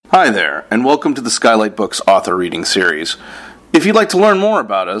Hi there, and welcome to the Skylight Books author reading series. If you'd like to learn more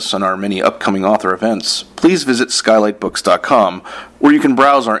about us and our many upcoming author events, please visit skylightbooks.com, where you can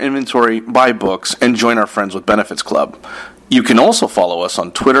browse our inventory, buy books, and join our Friends with Benefits Club. You can also follow us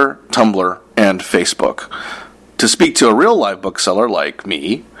on Twitter, Tumblr, and Facebook. To speak to a real live bookseller like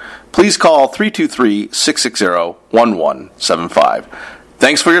me, please call 323-660-1175.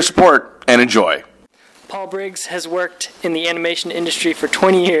 Thanks for your support, and enjoy. Paul Briggs has worked in the animation industry for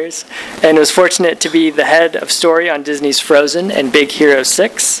 20 years and was fortunate to be the head of story on Disney's Frozen and Big Hero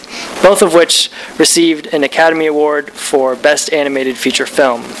 6, both of which received an Academy Award for Best Animated Feature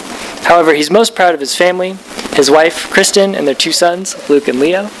Film. However, he's most proud of his family, his wife, Kristen, and their two sons, Luke and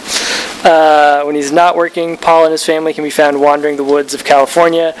Leo. When he's not working, Paul and his family can be found wandering the woods of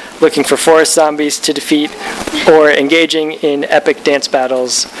California, looking for forest zombies to defeat, or engaging in epic dance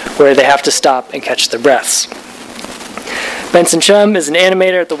battles where they have to stop and catch their breaths. Benson Chum is an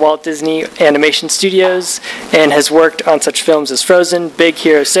animator at the Walt Disney Animation Studios and has worked on such films as Frozen, Big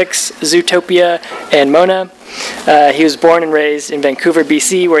Hero 6, Zootopia, and Mona. He was born and raised in Vancouver,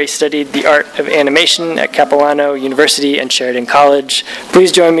 BC, where he studied the art of animation at Capilano University and Sheridan College.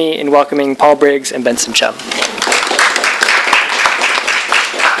 Please join me in welcoming Paul Briggs and Benson Chum.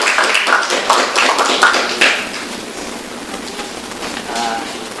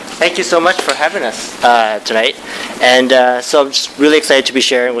 Thank you so much for having us tonight. And so I'm just really excited to be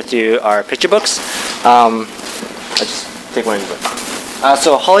sharing with you our picture books. I'll just take one of the books.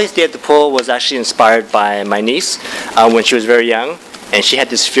 So Holly's Day at the Pool was actually inspired by my niece when she was very young, and she had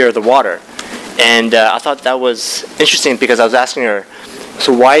this fear of the water. And I thought that was interesting because I was asking her,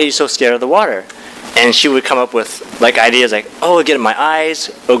 so why are you so scared of the water? And she would come up with ideas like, oh, it'll get in my eyes,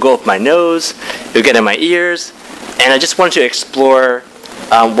 it'll go up my nose, it'll get in my ears. And I just wanted to explore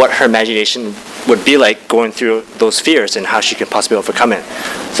what her imagination would be like going through those fears and how she could possibly overcome it.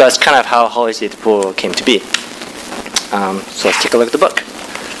 So that's kind of how Holly's Day at the Pool came to be. So let's take a look at the book.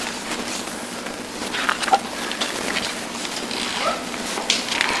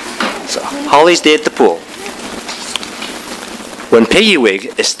 So, Holly's Day at the Pool. When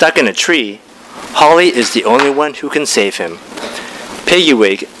Piggywig is stuck in a tree, Holly is the only one who can save him.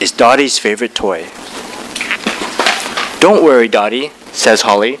 Piggywig is Dottie's favorite toy. Don't worry, Dottie, says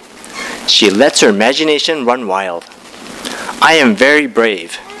Holly. She lets her imagination run wild. I am very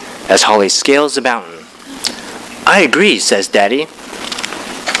brave, as Holly scales the mountain. I agree, says Daddy.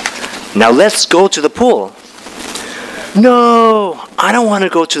 Now let's go to the pool. No, I don't want to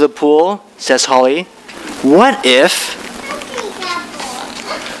go to the pool, says Holly. What if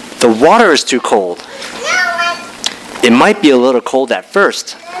the water is too cold? It might be a little cold at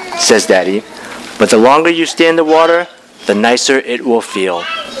first, says Daddy, but the longer you stay in the water, the nicer it will feel.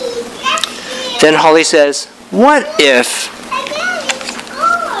 Then Holly says, what if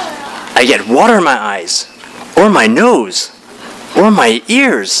I get water in my eyes, or my nose, or my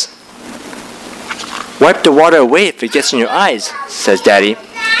ears? Wipe the water away if it gets in your eyes, says Daddy.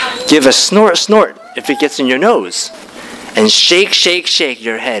 Give a snort if it gets in your nose, and shake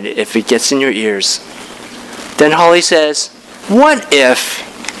your head if it gets in your ears. Then Holly says, what if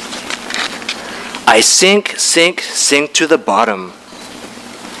I sink to the bottom?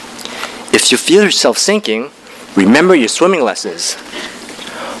 If you feel yourself sinking, remember your swimming lessons.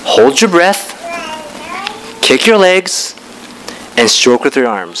 Hold your breath, kick your legs, and stroke with your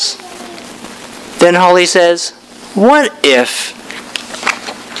arms. Then Holly says, what if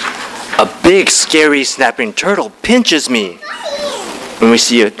a big, scary, snapping turtle pinches me? And we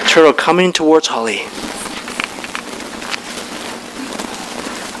see a turtle coming towards Holly.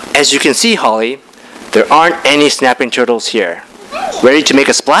 As you can see, Holly, there aren't any snapping turtles here. Ready to make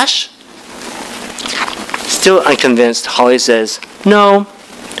a splash? Still unconvinced, Holly says, no.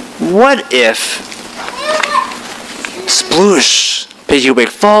 What if... Sploosh! Piggywig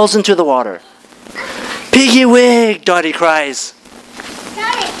falls into the water. Piggywig! Dottie cries.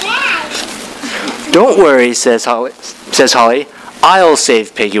 Don't worry, says Holly. I'll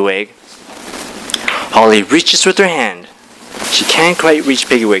save Piggywig. Holly reaches with her hand. She can't quite reach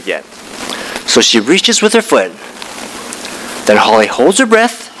Piggywig yet, so she reaches with her foot. Then Holly holds her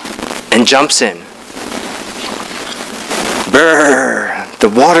breath and jumps in. Brrr! The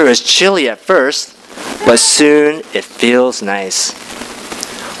water is chilly at first, but soon it feels nice.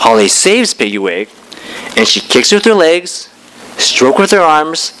 Holly saves Piggywig, and she kicks with her legs, strokes with her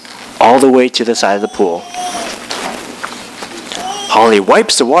arms, all the way to the side of the pool. Holly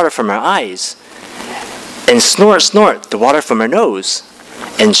wipes the water from her eyes, and snort the water from her nose,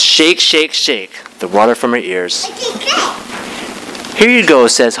 and shake the water from her ears. Here you go,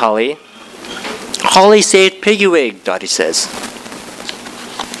 says Holly. Holly saved Piggywig, Dottie says.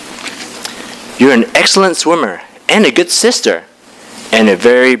 You're an excellent swimmer and a good sister and a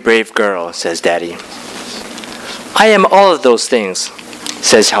very brave girl, says Daddy. I am all of those things,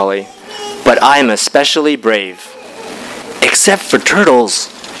 says Holly, but I am especially brave. Except for turtles,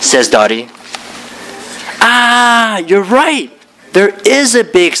 says Dottie. Ah, you're right. There is a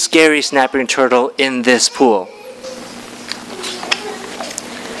big, scary snapping turtle in this pool.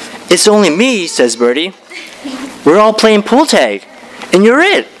 It's only me, says Birdie. We're all playing pool tag, and you're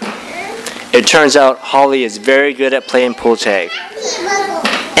it. It turns out Holly is very good at playing pool tag.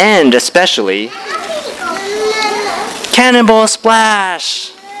 And especially Cannonball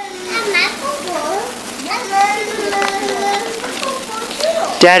Splash!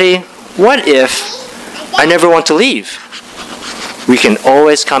 Daddy, what if I never want to leave? We can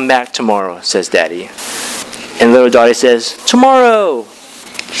always come back tomorrow, says Daddy. And little Dottie says, tomorrow!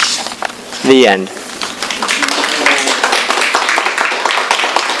 The end.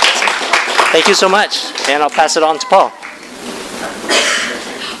 Thank you so much, and I'll pass it on to Paul.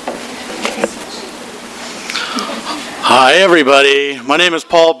 Hi, everybody. My name is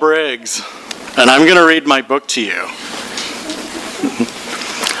Paul Briggs, and I'm going to read my book to you.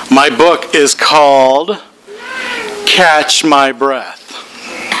 My book is called Catch My Breath.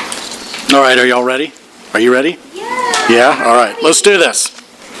 All right, are y'all ready? Are you ready? Yeah? All right, let's do this.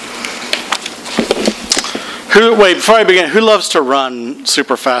 Wait, before I begin, who loves to run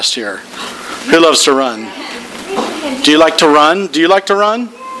super fast here? Who loves to run? Do you like to run? Do you like to run?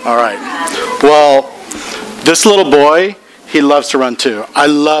 All right. Well, this little boy, he loves to run too. I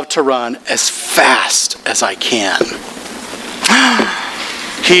love to run as fast as I can.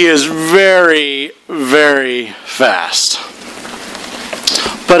 He is very, very fast.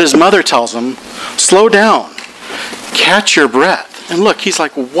 But his mother tells him, slow down, catch your breath. And look, he's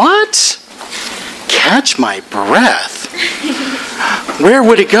like, what? Catch my breath? Where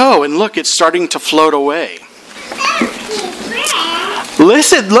would it go? And look, it's starting to float away.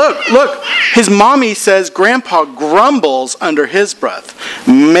 Listen, look. His mommy says Grandpa grumbles under his breath.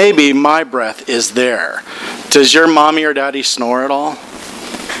 Maybe my breath is there. Does your mommy or daddy snore at all?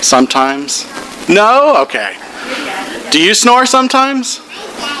 Sometimes? No? Okay. Do you snore sometimes?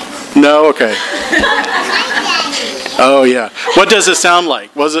 No? Okay. Oh, yeah. What does it sound like?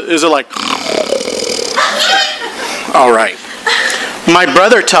 Is it like... All right. My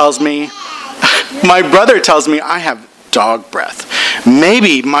brother tells me I have dog breath.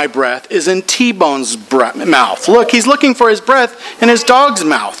 Maybe my breath is in T-Bone's mouth. Look, he's looking for his breath in his dog's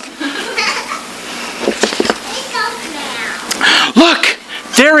mouth. Look,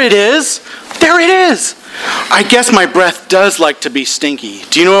 there it is. There it is. I guess my breath does like to be stinky.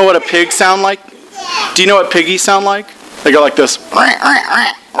 Do you know what a pig sound like? Do you know what piggies sound like? They go like this.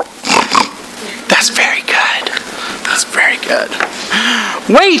 That's very good. That's very good.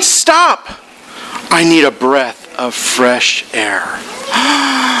 Wait, stop. I need a breath of fresh air.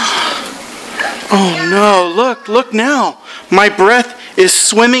 Oh no, look now. My breath is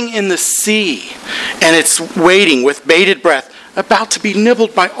swimming in the sea, and it's waiting with bated breath, about to be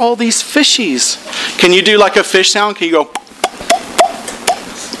nibbled by all these fishies. Can you do like a fish sound? Can you go?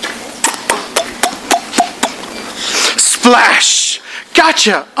 Splash!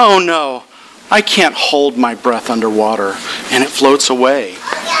 Gotcha! Oh no, I can't hold my breath underwater, and it floats away.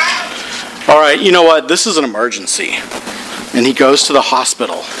 All right, you know what? This is an emergency. And he goes to the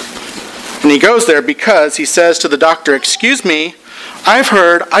hospital. And he goes there because he says to the doctor, excuse me, I've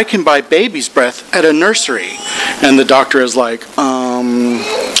heard I can buy baby's breath at a nursery. And the doctor is like, no.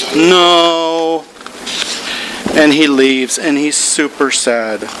 And he leaves, and he's super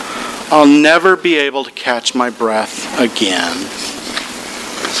sad. I'll never be able to catch my breath again.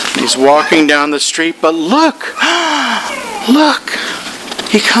 He's walking down the street, but look,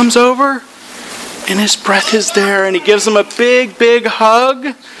 he comes over, and his breath is there, and he gives him a big, big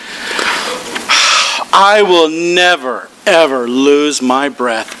hug. I will never, ever lose my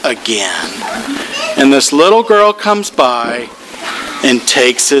breath again. And this little girl comes by and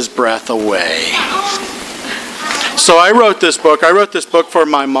takes his breath away. So I wrote this book. I wrote this book for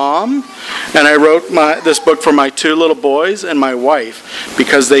my mom, and I wrote this book for my two little boys and my wife,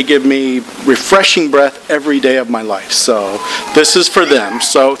 because they give me refreshing breath every day of my life. So this is for them.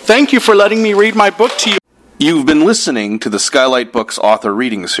 So thank you for letting me read my book to you. You've been listening to the Skylight Books author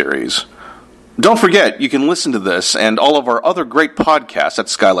reading series. Don't forget, you can listen to this and all of our other great podcasts at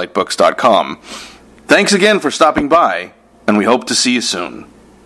skylightbooks.com. Thanks again for stopping by, and we hope to see you soon.